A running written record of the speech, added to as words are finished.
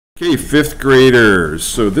Okay, fifth graders.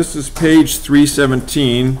 So this is page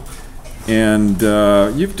 317, and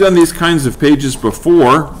you've done these kinds of pages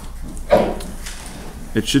before.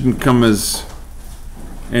 It shouldn't come as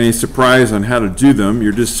any surprise on how to do them.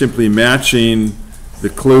 You're just simply matching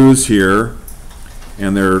the clues here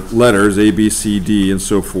and their letters, A, B, C, D, and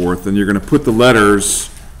so forth, and you're going to put the letters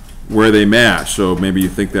where they match. So maybe you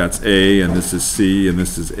think that's A, and this is C, and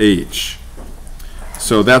this is H.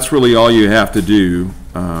 So that's really all you have to do.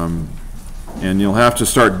 And you'll have to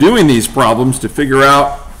start doing these problems to figure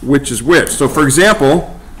out which is which. So for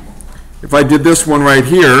example, if I did this one right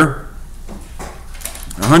here,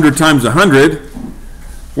 100 times 100,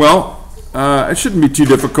 well, it shouldn't be too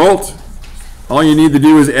difficult. All you need to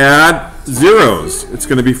do is add zeros. It's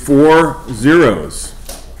going to be 4 zeros.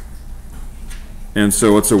 And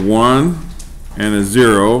so it's a 1 and a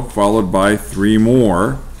 0 followed by 3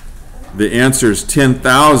 more. The answer is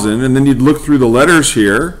 10,000, and then you'd look through the letters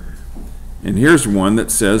here, and here's one that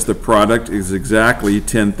says the product is exactly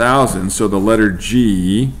 10,000. So the letter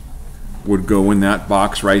G would go in that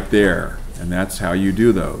box right there, and that's how you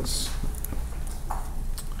do those.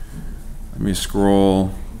 Let me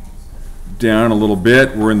scroll down a little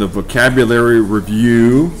bit. We're in the vocabulary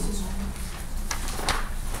review.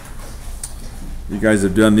 You guys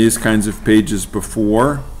have done these kinds of pages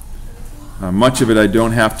before. Much of it I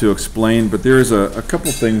don't have to explain, but there's a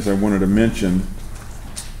couple things I wanted to mention.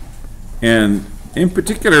 And in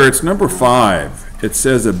particular, it's number 5. It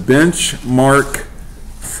says a benchmark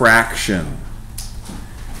fraction.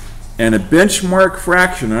 And a benchmark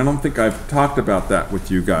fraction, I don't think I've talked about that with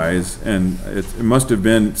you guys, and it must have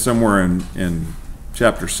been somewhere in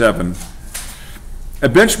chapter 7. A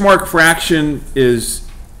benchmark fraction is,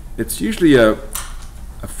 it's usually a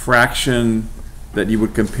fraction that you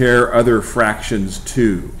would compare other fractions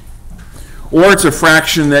to. Or it's a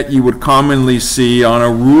fraction that you would commonly see on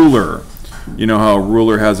a ruler. You know how a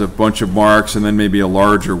ruler has a bunch of marks and then maybe a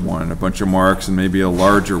larger one, a bunch of marks and maybe a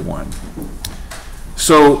larger one.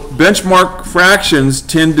 So benchmark fractions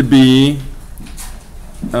tend to be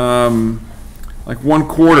like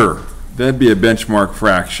 1/4. That'd be a benchmark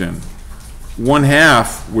fraction.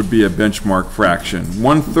 1/2 would be a benchmark fraction.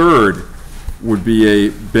 1/3 would be a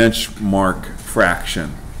benchmark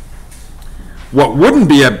fraction. What wouldn't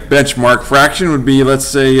be a benchmark fraction would be, let's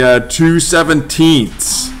say,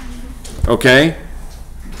 2/17. Okay?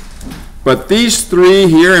 But these three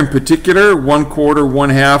here in particular, 1/4,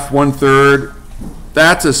 1/2, 1/3,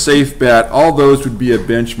 that's a safe bet. All those would be a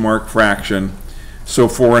benchmark fraction. So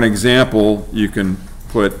for an example, you can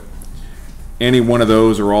put any one of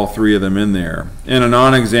those or all three of them in there. In a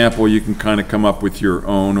non-example, you can kind of come up with your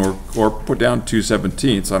own, or put down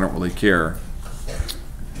 2/17. I don't really care.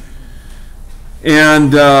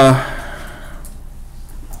 And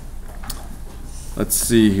let's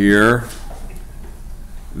see here.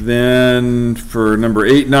 Then for number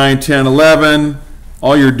 8, 9, 10, 11,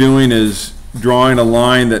 all you're doing is drawing a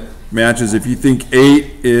line that matches. If you think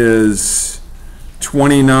 8 is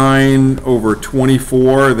 29 over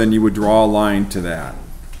 24, then you would draw a line to that.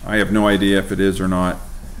 I have no idea if it is or not,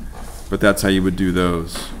 but that's how you would do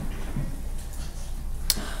those.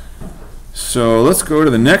 So let's go to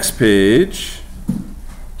the next page.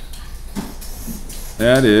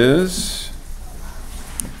 That is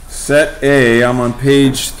set A. I'm on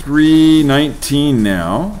page 319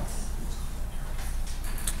 now.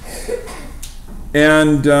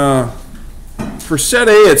 And for set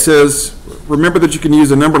A, it says, remember that you can use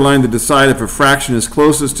a number line to decide if a fraction is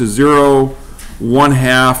closest to 0,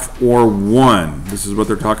 1/2, or 1. This is what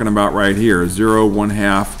they're talking about right here, 0,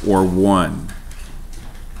 1/2, or 1.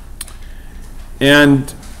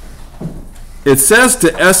 And it says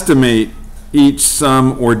to estimate each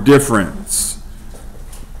sum or difference.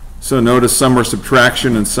 So notice some are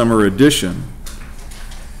subtraction and some are addition.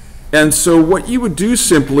 And so what you would do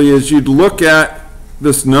simply is you'd look at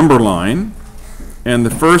this number line, and the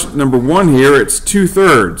first number 1 here, it's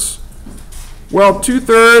 2/3. Well,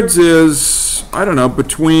 2/3 is, I don't know,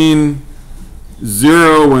 between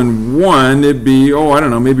 0 and 1, it'd be, oh, I don't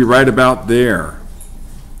know, maybe right about there.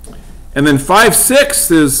 And then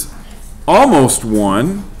 5/6 is almost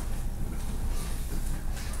 1.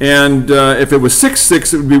 And if it was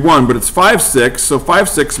 6/6, it would be 1, but it's 5/6, so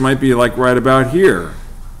 5/6 might be like right about here.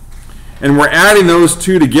 And we're adding those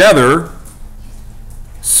two together.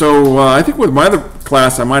 So I think with my other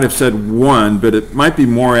class I might have said 1, but it might be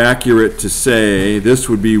more accurate to say this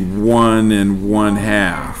would be 1 and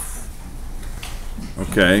 1/2.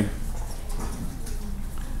 Okay.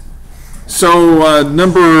 So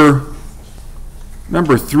number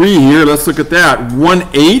 3 here, let's look at that.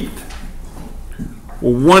 1/8.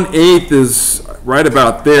 Well, 1/8 is, right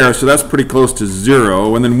about there, so that's pretty close to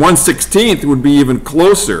 0. And then 1/16 would be even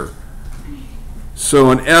closer. So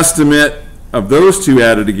an estimate of those two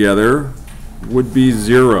added together would be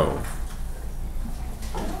 0.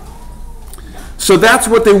 So that's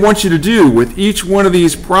what they want you to do. With each one of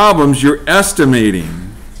these problems, you're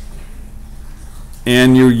estimating.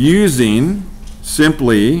 And you're using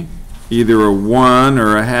simply either a 1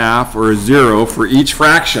 or a half or a 0 for each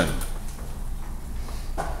fraction.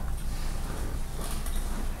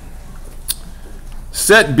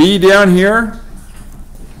 Set B down here.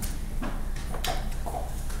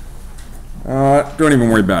 Don't even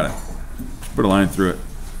worry about it. Just put a line through it.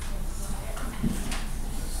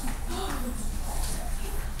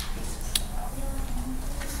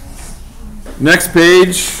 Next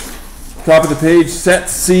page, top of the page, set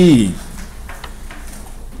C.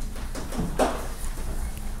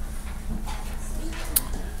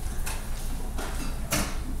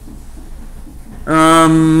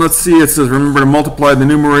 Let's see, it says remember to multiply the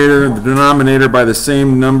numerator and the denominator by the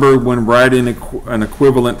same number when writing an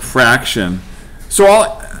equivalent fraction. So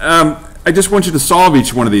I just want you to solve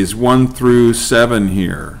each one of these, 1 through 7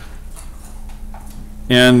 here.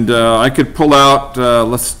 And I could pull out,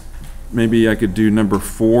 maybe I could do number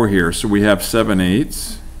 4 here. So we have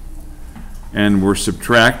 7/8, and we're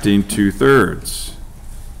subtracting 2/3.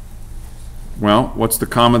 Well, what's the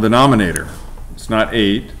common denominator? It's not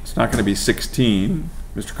 8. It's not going to be 16.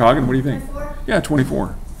 Mr. Coggin, what do you think? 24? Yeah,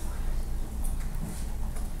 24.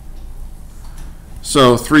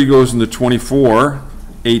 So 3 goes into 24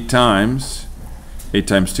 8 times. 8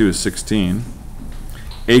 times 2 is 16.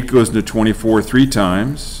 8 goes into 24 3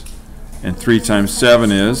 times. And 3 times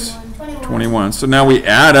 7 is 21. So now we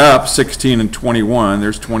add up 16 and 21.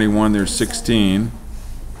 There's 21, there's 16.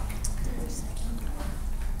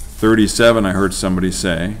 37, I heard somebody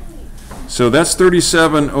say. So that's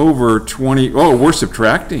 37 over 20. Oh, we're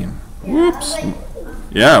subtracting. Whoops.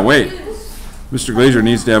 Yeah, wait. Mr. Glazier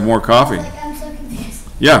needs to have more coffee. I'm so confused.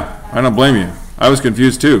 Yeah, I don't blame you. I was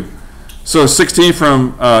confused too. So 16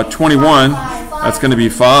 from 21, that's going to be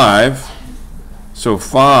 5. So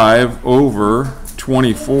 5 over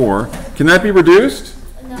 24. Can that be reduced?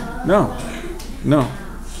 No. No. No.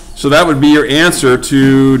 So that would be your answer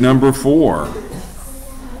to number 4.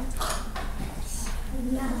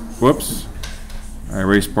 Whoops. I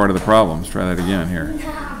erased part of the problem. Let's try that again here.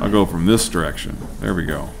 I'll go from this direction. There we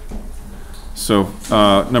go. So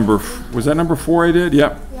was that number 4 I did?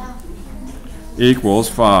 Yep. Yeah. Equals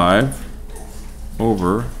 5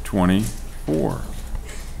 over 24.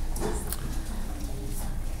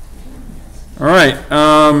 All right.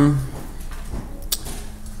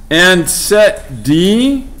 And set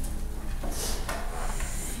D.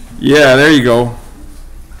 Yeah, there you go.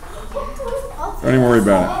 Don't even worry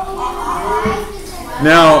about it.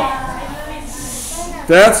 Now,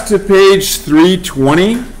 that's to page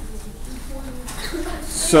 320.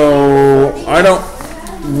 So I don't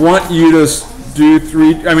want you to do if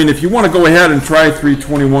you want to go ahead and try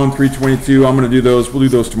 321, 322, I'm going to do those. We'll do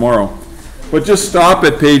those tomorrow. But just stop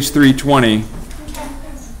at page 320.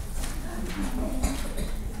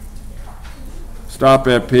 Stop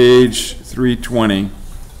at page 320.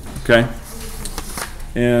 Okay?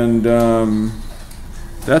 And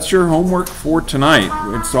that's your homework for tonight.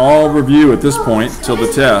 It's all review at this point till the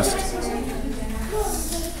test.